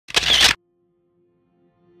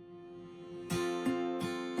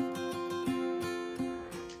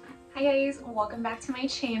Hi guys, welcome back to my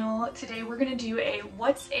channel. Today we're gonna do a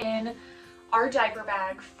what's in our diaper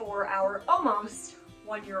bag for our almost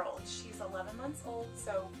 1-year-old. She's 11 months old,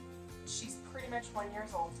 so she's pretty much 1 year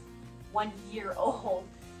old. 1 year old.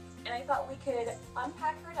 And I thought we could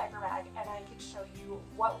unpack her diaper bag and I could show you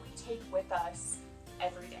what we take with us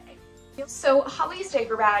every day. So Holly's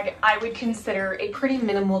diaper bag I would consider a pretty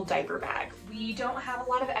minimal diaper bag. We don't have a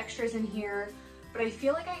lot of extras in here, but I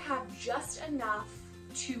feel like I have just enough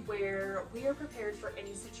to where we are prepared for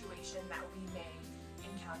any situation that we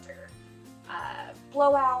may encounter.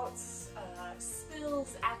 Blowouts,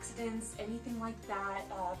 spills, accidents, anything like that.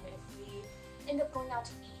 If we end up going out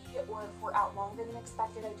to eat or if we're out longer than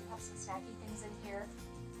expected, I do have some snacky things in here.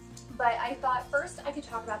 But I thought first I could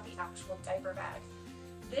talk about the actual diaper bag.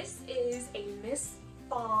 This is a Miss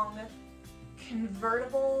Fong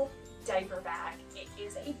convertible diaper bag. It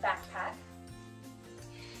is a backpack.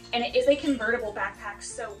 And it is a convertible backpack,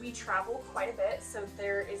 so we travel quite a bit. So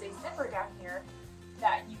there is a zipper down here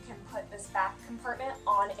that you can put this back compartment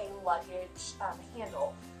on a luggage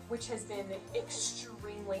handle, which has been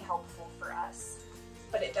extremely helpful for us.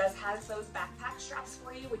 But it does have those backpack straps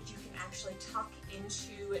for you, which you can actually tuck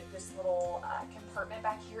into this little compartment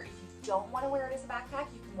back here. If you don't want to wear it as a backpack,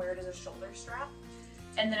 you can wear it as a shoulder strap.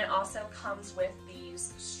 And then it also comes with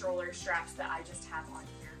these stroller straps that I just have on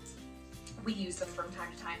here. We use them from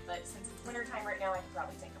time to time, but since it's winter time right now, I could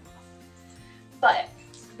probably take them off. But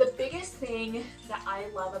the biggest thing that I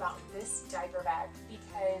love about this diaper bag,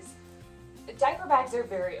 because diaper bags are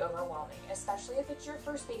very overwhelming, especially if it's your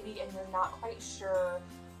first baby and you're not quite sure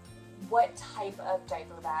what type of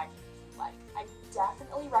diaper bag you like. I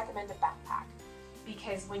definitely recommend a backpack,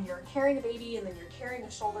 because when you're carrying a baby and then you're carrying a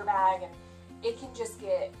shoulder bag, and it can just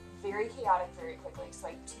get very chaotic very quickly. So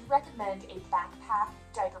I do recommend a backpack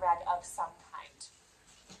diaper bag of some kind.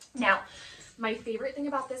 Now, my favorite thing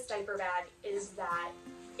about this diaper bag is that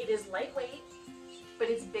it is lightweight,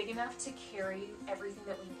 but it's big enough to carry everything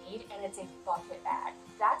that we need, and it's a bucket bag.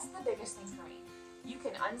 That's the biggest thing for me. You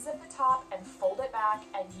can unzip the top and fold it back,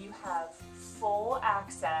 and you have full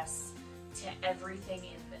access to everything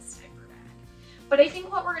in this diaper bag. But I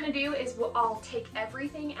think what we're gonna do is I'll take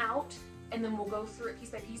everything out, and then we'll go through it piece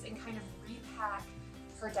by piece and kind of repack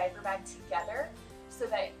her diaper bag together so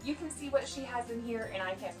that you can see what she has in here, and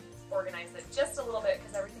I can organize it just a little bit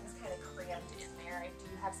because everything's kind of crammed in there. I do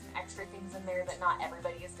have some extra things in there that not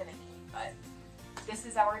everybody is going to need, but this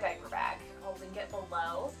is our diaper bag. I'll link it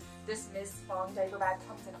below. This Miss Fong diaper bag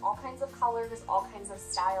comes in all kinds of colors, all kinds of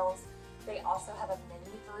styles. They also have a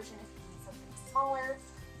mini version if you need something smaller,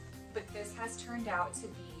 but this has turned out to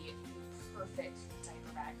be the perfect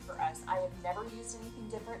diaper bag for us. I have never used anything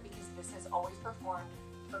different because this has always performed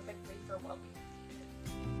perfectly for what we needed.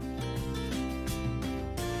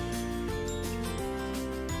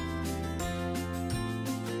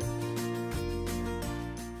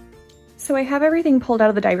 So I have everything pulled out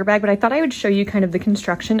of the diaper bag, but I thought I would show you kind of the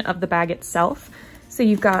construction of the bag itself. So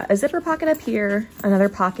you've got a zipper pocket up here, another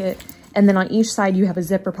pocket, and then on each side you have a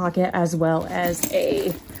zipper pocket as well as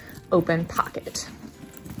a open pocket.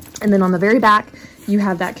 And then on the very back, you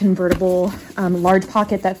have that convertible large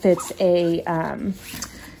pocket that fits a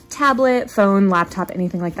tablet, phone, laptop,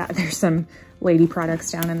 anything like that. There's some lady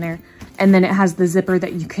products down in there. And then it has the zipper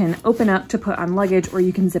that you can open up to put on luggage, or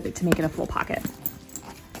you can zip it to make it a full pocket.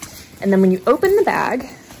 And then when you open the bag,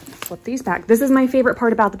 flip these back. This is my favorite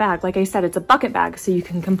part about the bag. Like I said, it's a bucket bag, so you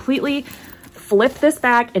can completely flip this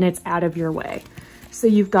back and it's out of your way. So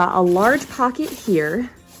you've got a large pocket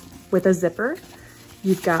here with a zipper.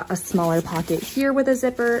 You've got a smaller pocket here with a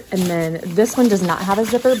zipper, and then this one does not have a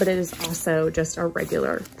zipper, but it is also just a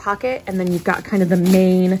regular pocket. And then you've got kind of the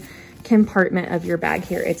main compartment of your bag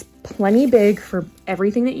here. It's plenty big for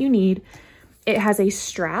everything that you need. It has a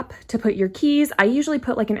strap to put your keys. I usually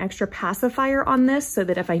put like an extra pacifier on this so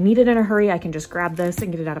that if I need it in a hurry, I can just grab this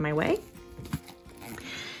and get it out of my way.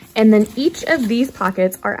 And then each of these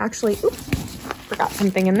pockets are actually, oops, forgot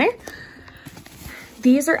something in there.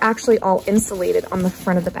 These are actually all insulated on the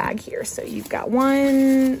front of the bag here. So you've got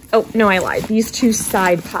one, oh no, I lied. These two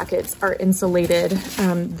side pockets are insulated.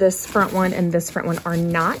 This front one and this front one are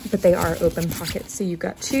not, but they are open pockets. So you've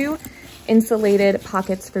got two insulated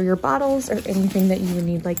pockets for your bottles or anything that you would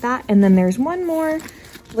need like that. And then there's one more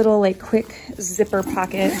little like quick zipper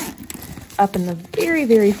pocket up in the very,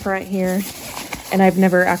 very front here. And I've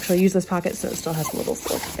never actually used this pocket, so it still has little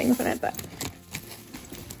silk things in it, but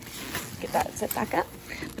get that zip back up.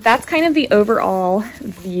 But that's kind of the overall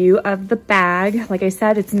view of the bag. Like I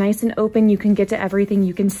said, it's nice and open. You can get to everything,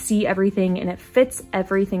 you can see everything, and it fits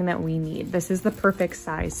everything that we need. This is the perfect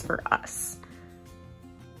size for us.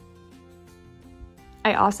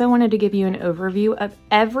 I also wanted to give you an overview of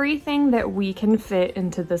everything that we can fit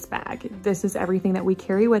into this bag. This is everything that we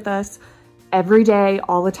carry with us every day,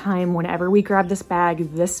 all the time. Whenever we grab this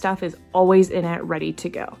bag, this stuff is always in it, ready to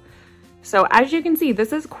go. So as you can see,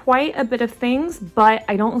 this is quite a bit of things, but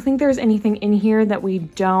I don't think there's anything in here that we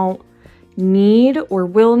don't need or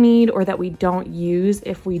will need or that we don't use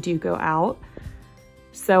if we do go out.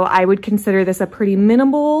 So I would consider this a pretty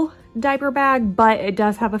minimal diaper bag, but it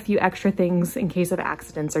does have a few extra things in case of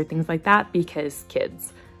accidents or things like that because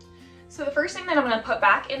kids. So the first thing that I'm gonna put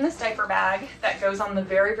back in this diaper bag that goes on the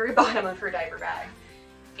very, very bottom of her diaper bag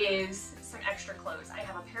is some extra clothes. I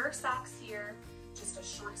have a pair of socks here, just a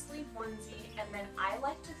short sleeve onesie, and then I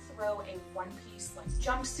like to throw a one-piece like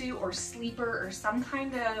jumpsuit or sleeper or some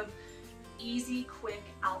kind of easy, quick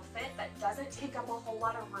outfit that doesn't take up a whole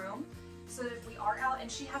lot of room, so that if we are out and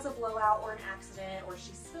she has a blowout or an accident or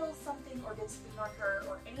she spills something or gets food on her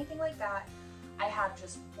or anything like that, I have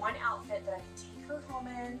just one outfit that I can take her home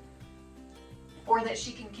in or that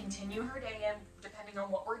she can continue her day in depending on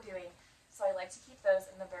what we're doing. So I like to keep those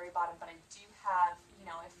in the very bottom, but I do have, you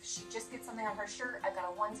know, if she just gets something on her shirt, I've got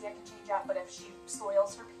a onesie I can change out, but if she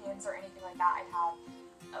soils her pants or anything like that, I have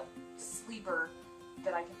a sleeper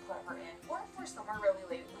that I can put her in. Or if we're somewhere really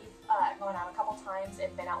late, we've gone out a couple times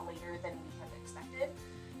and been out later than we have expected.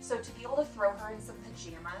 So to be able to throw her in some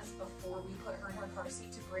pajamas before we put her in her car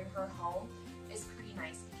seat to bring her home is pretty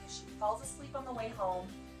nice because she falls asleep on the way home.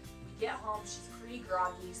 We get home, she's pretty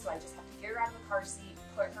groggy, so I just have to get her out of the car seat,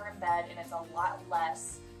 put her in bed, and it's a lot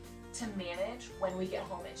less to manage when we get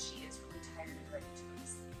home and she is really tired and ready to go to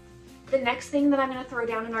sleep. The next thing that I'm going to throw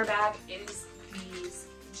down in our bag is these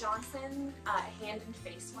Johnson hand and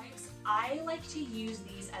face wipes. I like to use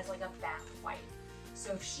these as like a bath wipe.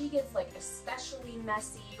 So if she gets like especially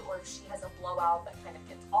messy or if she has a blowout that kind of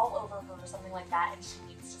gets all over her or something like that and she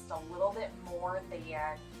needs just a little bit more than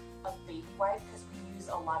a baby wipe, because we use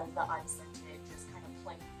a lot of the unscented, just kind of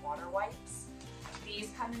plain water wipes.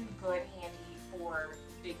 These come in good handy for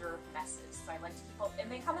bigger messes. So I like to keep them,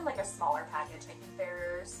 and they come in like a smaller package. I think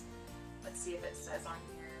there's, let's see if it says on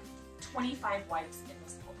here, 25 wipes in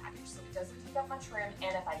this little package, so it doesn't take up much room,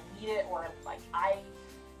 and if I need it or like I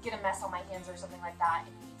get a mess on my hands or something like that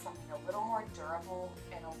and need something a little more durable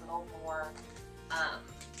and a little more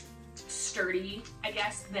sturdy, I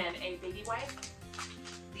guess, than a baby wipe,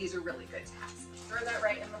 these are really good to have. So throw that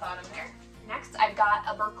right in the bottom there. Next, I've got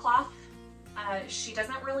a burp cloth. She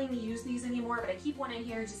doesn't really use these anymore, but I keep one in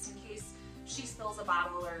here just in case she spills a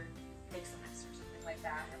bottle or makes a mess or something like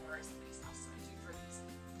that, and we're at somebody's house, so I do throw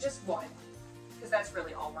these. Just one, because that's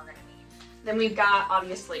really all we're gonna need. Then we've got,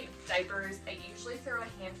 obviously, diapers. I usually throw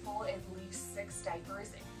a handful, at least 6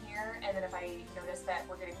 diapers in here, and then if I notice that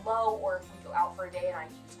we're getting low or if we go out for a day and I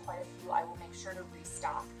use quite a few, I will make sure to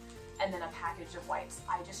restock. And then a package of wipes.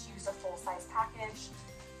 I just use a full-size package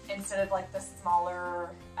instead of like the smaller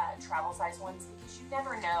travel size ones, because you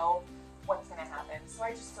never know what's gonna happen. So I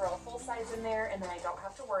just throw a full size in there and then I don't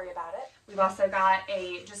have to worry about it. We've also got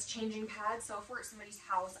a just changing pad. So if we're at somebody's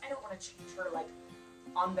house, I don't want to change her like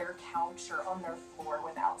on their couch or on their floor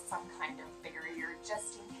without some kind of barrier,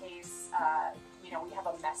 just in case, you know, we have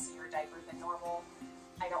a messier diaper than normal.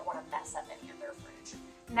 I don't want to mess up any of their furniture.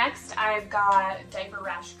 Next, I've got diaper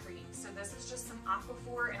rash cream. So this is just some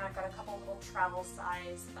Aquaphor, and I've got a couple little travel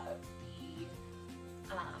size of the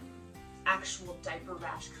actual diaper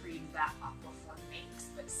rash cream that Aquaphor makes,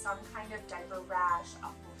 but some kind of diaper rash,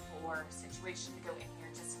 Aquaphor situation to go in here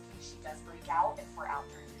just in case she does break out if we're out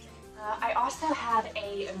during the day. I also have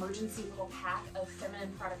a emergency little pack of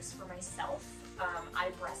feminine products for myself.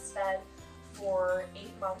 I breastfed for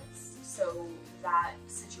 8 months, so that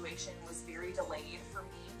situation was very delayed for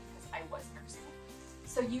me because I was nursing.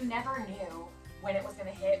 So you never knew when it was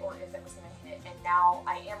going to hit or if it was going to hit, and now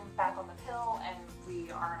I am back on the pill and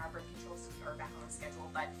we are on our birth control, so we are back on the schedule.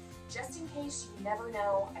 But just in case, you never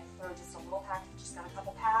know, I throw just a little package, just got a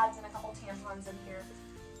couple pads and a couple tampons in here,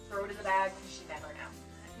 throw it in the bag because you never know.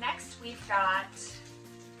 Next, we've got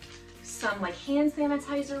some like hand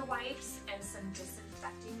sanitizer wipes and some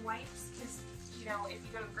disinfecting wipes, because you know, if you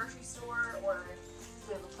go to the grocery store or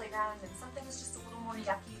to the playground and something is just a little more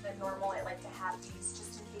yucky than normal, I like to have these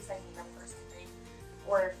just in case I need them for something.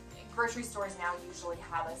 Or grocery stores now usually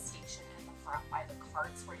have a station in the front by the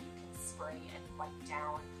carts where you can spray and wipe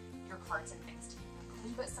down your carts and things to keep them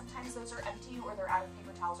clean, but sometimes those are empty or they're out of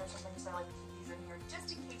paper towels or something, so I like to keep these in here just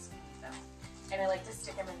in case we need them. And I like to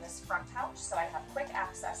stick them in this front pouch so I have quick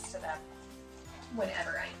access to them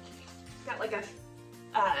whenever I need. Got like a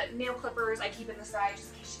nail clippers I keep in the side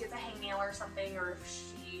just in case she gets a hangnail or something, or if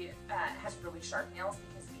she has really sharp nails,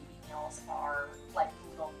 because baby nails are like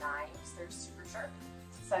little knives. They're super sharp.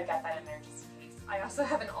 So I got that in there just in case. I also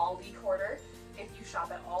have an Aldi quarter. If you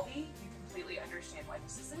shop at Aldi, you completely understand why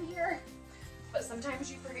this is in here. But sometimes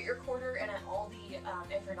you forget your quarter, and at Aldi,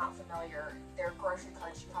 if you're not familiar, their grocery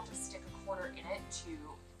carts, you have to stick a quarter in it to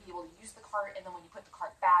be able to use the cart, and then when you put the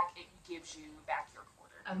cart back, it gives you back your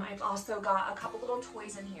quarter. I've also got a couple little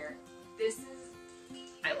toys in here. This is,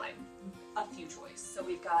 I lied, a few toys. So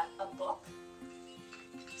we've got a book,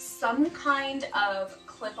 some kind of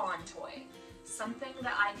clip-on toy, something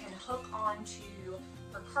that I can hook onto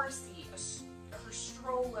her car seat, her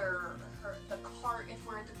stroller, the cart if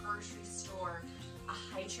we're at the grocery store, a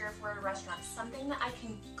high chair if we're at a restaurant, something that I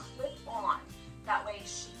can clip on. That way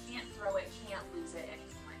she can't throw it, can't lose it,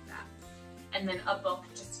 anything like that. And then a book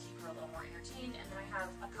just to keep her a little more entertained. And then I have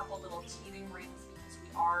a couple little teething rings because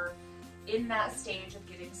we are in that stage of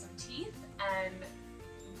getting some teeth, and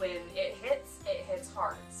when it hits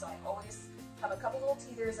hard. So I always have a couple little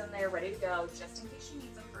teethers in there ready to go just in case she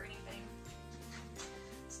needs them for anything.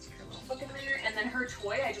 Stick her little hook in there, and then her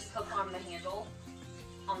toy I just hook on the handle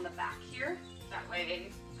on the back here. That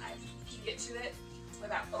way I can get to it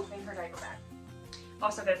without opening her diaper bag.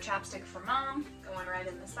 Also got a chapstick for mom going right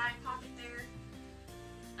in the side pocket there.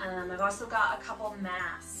 I've also got a couple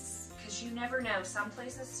masks because you never know, some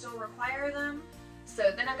places still require them.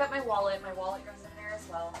 So then I've got my wallet. My wallet goes in there as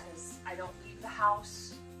well because I don't leave the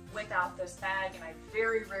house without this bag, and I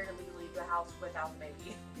very rarely leave the house without the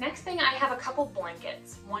baby. Next thing, I have a couple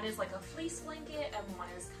blankets. One is like a fleece blanket and one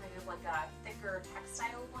is kind of like a thicker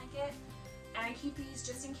textile blanket. And I keep these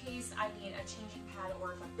just in case I need a changing pad,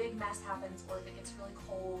 or if a big mess happens, or if it gets really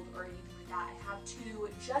cold or anything like that. I have two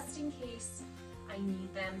just in case I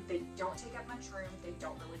need them. They don't take up much room, they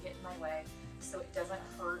don't really get in my way, so it doesn't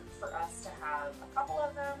hurt for us to have a couple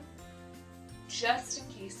of them just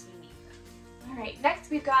in case we need them. Alright,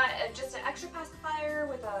 next we've got just an extra pacifier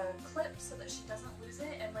with a clip so that she doesn't lose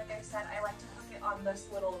it, and like I said, I like to hook it on this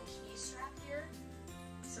little key strap here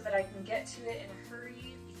so that I can get to it in a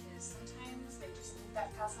hurry, because sometimes they just need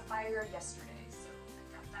that pacifier yesterday. So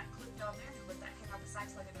I got that clipped on there to let that came out the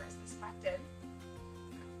side so I could dress this packed in.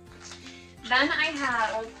 Then I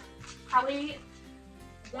have probably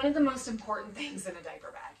one of the most important things in a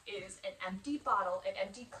diaper bag is an empty bottle, an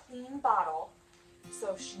empty clean bottle.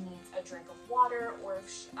 So if she needs a drink of water, or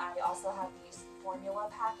if I also have these formula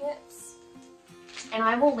packets. And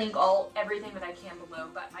I will link everything that I can below,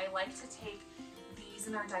 but I like to take these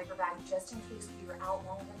in our diaper bag just in case we are out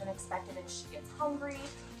longer than expected and she gets hungry,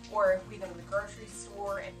 or if we go to the grocery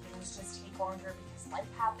store and things just take longer because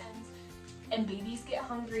life happens. And babies get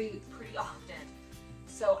hungry pretty often.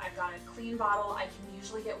 So I've got a clean bottle. I can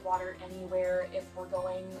usually get water anywhere if we're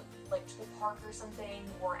going like to the park or something,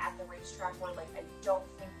 or at the racetrack where like I don't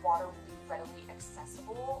think water will be readily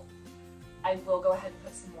accessible. I will go ahead and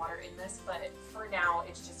put some water in this, but for now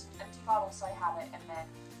it's just an empty bottle, so I have it. And then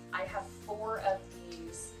I have 4 of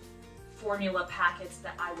these formula packets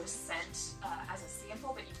that I was sent as a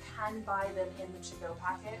sample, but you can buy them in the to-go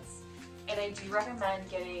packets. And I do recommend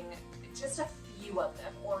getting just a few of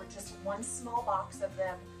them, or just one small box of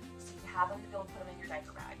them, so you have them to be able to put them in your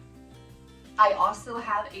diaper bag. I also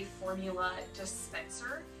have a formula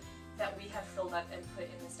dispenser that we have filled up and put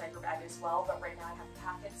in this diaper bag as well, but right now I have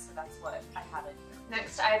packets, so that's what I have in here.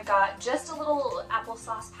 Next, I've got just a little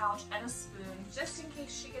applesauce pouch and a spoon, just in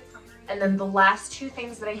case she gets hungry. And then the last 2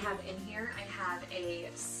 things that I have in here, I have a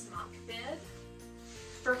smock bib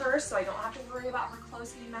for her, so I don't have to worry about her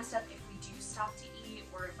clothes getting messed up if we do stop to eat,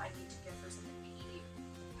 or if I need to give her something to eat.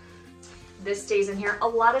 This stays in here. A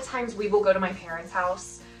lot of times we will go to my parents'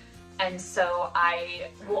 house, and so I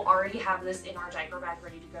will already have this in our diaper bag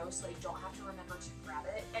ready to go, so I don't have to remember to grab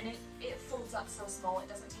it. And it folds up so small, it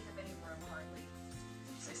doesn't take up any room hardly.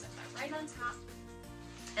 So I set that right on top.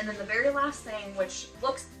 And then the very last thing, which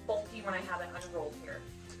looks bulky when I have it unrolled here,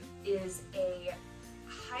 is a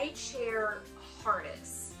high chair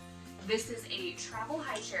harness. This is a travel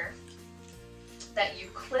high chair that you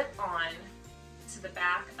clip on to the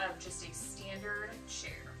back of just a standard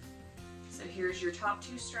chair. So here's your top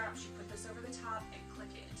 2 straps, you put this over the top and click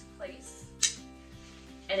it into place.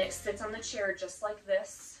 And it sits on the chair just like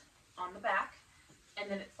this on the back, and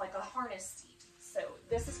then it's like a harness seat. So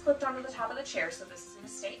this is clipped onto the top of the chair, so this is going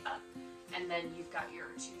to stay up. And then you've got your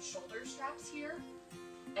 2 shoulder straps here,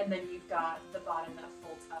 and then you've got the bottom that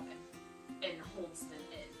folds up and holds them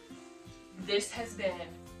in. This has been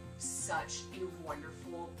such a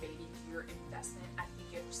wonderful baby gear investment. I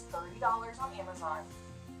think it was $30 on Amazon.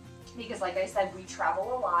 Because like I said, we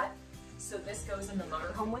travel a lot, so this goes in the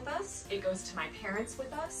motorhome with us, it goes to my parents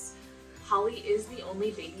with us. Holly is the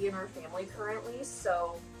only baby in our family currently,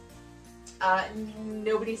 so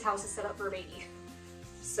Nobody's house is set up for a baby.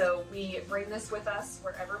 So we bring this with us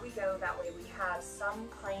wherever we go. That way we have some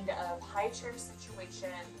kind of high chair situation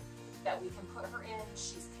that we can put her in.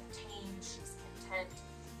 She's contained, she's content.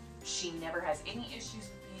 She never has any issues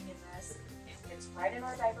with being in this. It fits right in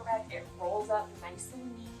our diaper bag. It rolls up nice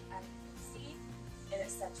and neat, as you can see, and it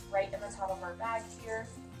sits right in the top of our bag here.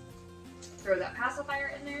 Throw that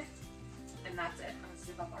pacifier in there, and that's it. I'm gonna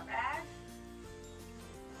zip up our bag,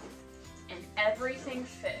 and everything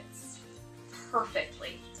fits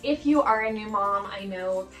perfectly. If you are a new mom, I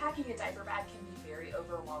know packing a diaper bag can be very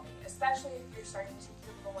overwhelming, especially if you're starting to take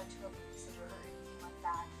your little one to a babysitter or anything like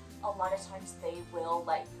that. A lot of times they will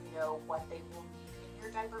let you know what they will need in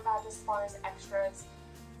your diaper bag as far as extras.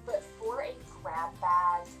 But for a grab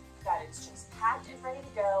bag that is just packed and ready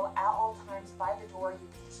to go at all times by the door, you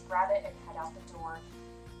can just grab it and head out the door.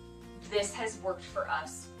 This has worked for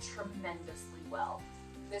us tremendously well.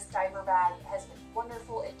 This diaper bag has been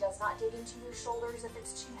wonderful. It does not dig into your shoulders if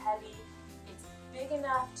it's too heavy. It's big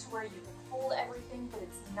enough to where you can hold everything, but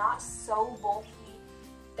it's not so bulky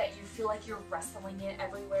that you feel like you're wrestling it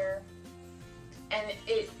everywhere. And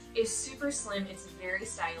it is super slim. It's very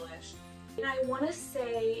stylish. And I want to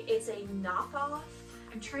say it's a knockoff.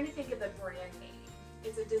 I'm trying to think of the brand name.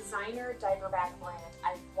 It's a designer diaper bag brand.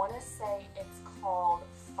 I want to say it's called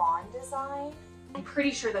Fong Design. I'm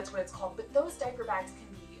pretty sure that's what it's called, but those diaper bags can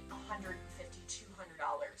be $150,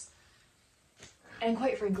 $200. And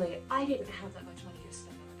quite frankly, I didn't have that much money to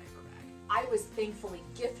spend on a diaper bag. I was thankfully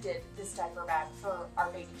gifted this diaper bag for our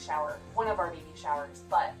baby shower, one of our baby showers,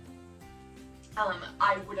 but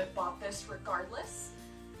I would have bought this regardless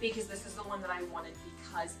because this is the one that I wanted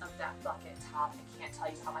because of that bucket top. I can't tell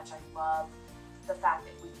you how much I love the fact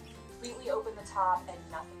that we can completely open the top and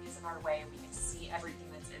nothing is in our way. We can see everything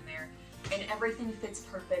that's in there and everything fits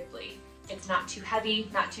perfectly. It's not too heavy,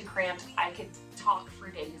 not too cramped. I could talk for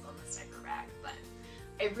days on this diaper bag, but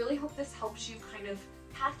I really hope this helps you kind of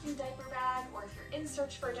pack your diaper bag, or if you're in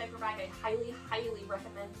search for a diaper bag, I highly, highly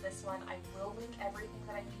recommend this one. I will link everything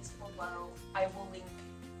that I used below. I will link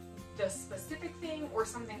the specific thing or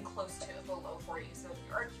something close to it below for you. So if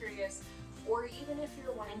you are curious, or even if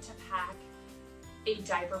you're wanting to pack a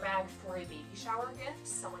diaper bag for a baby shower gift,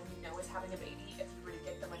 someone you know is having a baby, if you were to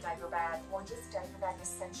get them a diaper bag or just diaper bag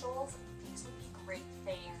essentials, these would be great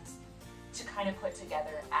things to kind of put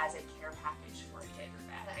together as a care package for a diaper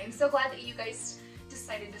bag. I am so glad that you guys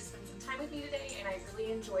decided to spend some time with me today, and I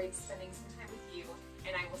really enjoyed spending some time with you,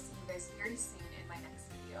 and I will see you guys very soon in my next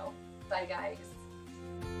video. Bye guys.